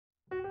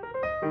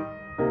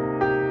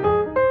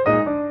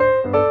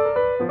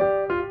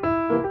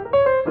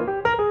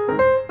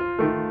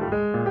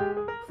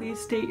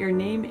state your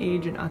name,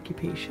 age, and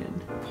occupation.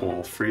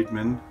 Paul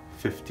Friedman,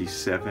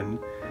 57,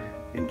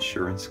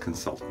 insurance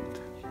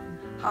consultant.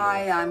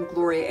 Hi, I'm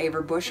Gloria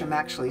Averbuch. I'm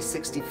actually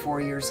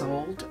 64 years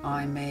old.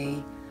 I'm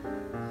a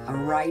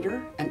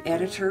writer, an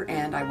editor,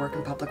 and I work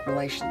in public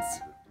relations.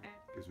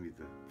 Gives me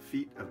the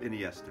feet of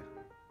Iniesta,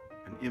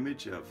 an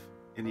image of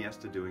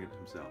Iniesta doing it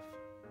himself.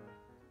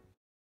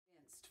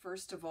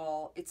 First of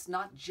all, it's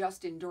not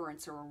just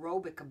endurance or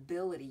aerobic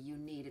ability you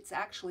need. It's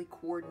actually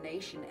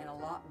coordination and a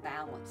lot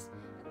balance.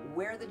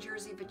 Wear the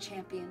jersey of a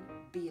champion,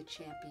 be a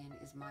champion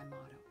is my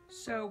motto.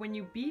 So when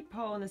you beat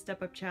Paul in the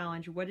step-up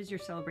challenge, what is your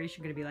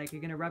celebration going to be like?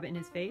 You're going to rub it in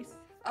his face?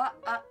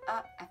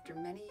 After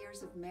many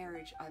years of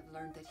marriage, I've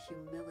learned that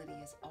humility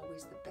is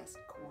always the best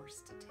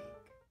course to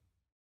take.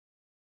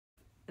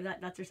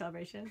 That's your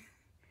celebration?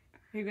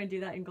 Are you going to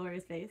do that in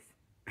Gloria's face?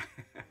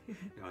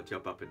 I'll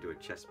jump up and do a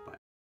chest butt.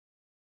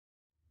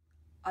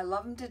 I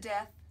love him to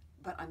death,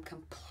 but I'm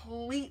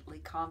completely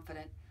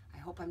confident. I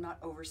hope I'm not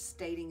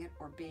overstating it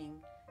or being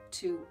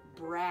too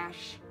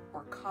brash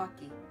or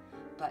cocky,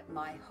 but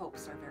my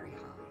hopes are very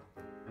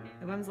high.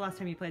 When was the last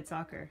time you played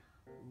soccer?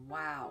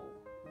 Wow,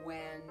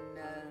 when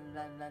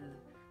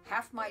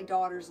half my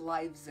daughter's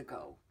lives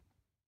ago.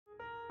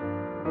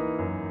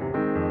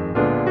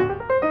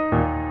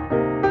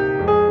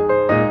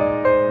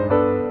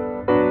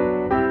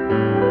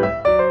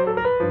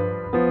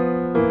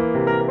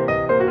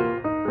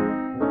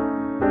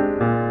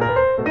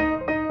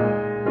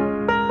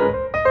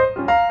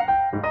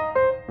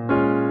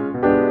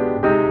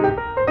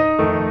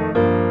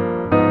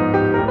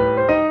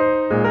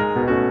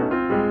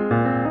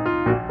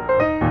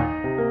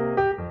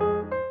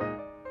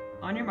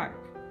 On your mark,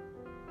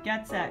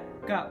 get set,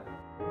 go.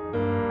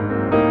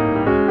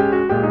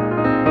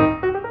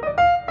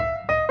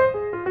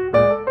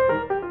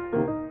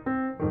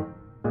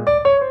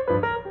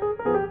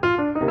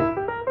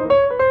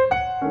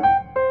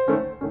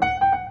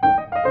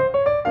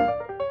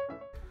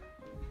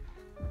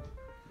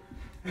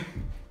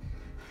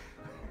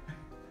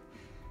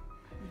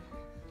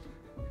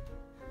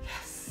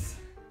 Yes!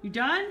 You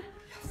done?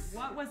 Yes!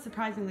 What was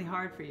surprisingly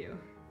hard for you?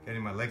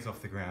 Getting my legs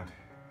off the ground,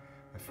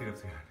 my feet off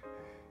the ground,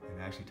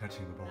 and actually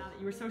touching the ball.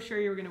 You were so sure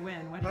you were going to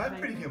win. I'm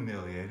pretty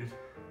humiliated.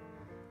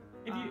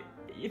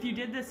 If you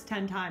did this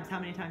 10 times, how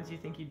many times do you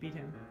think you'd beat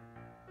him?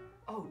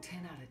 Oh, 10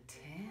 out of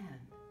 10.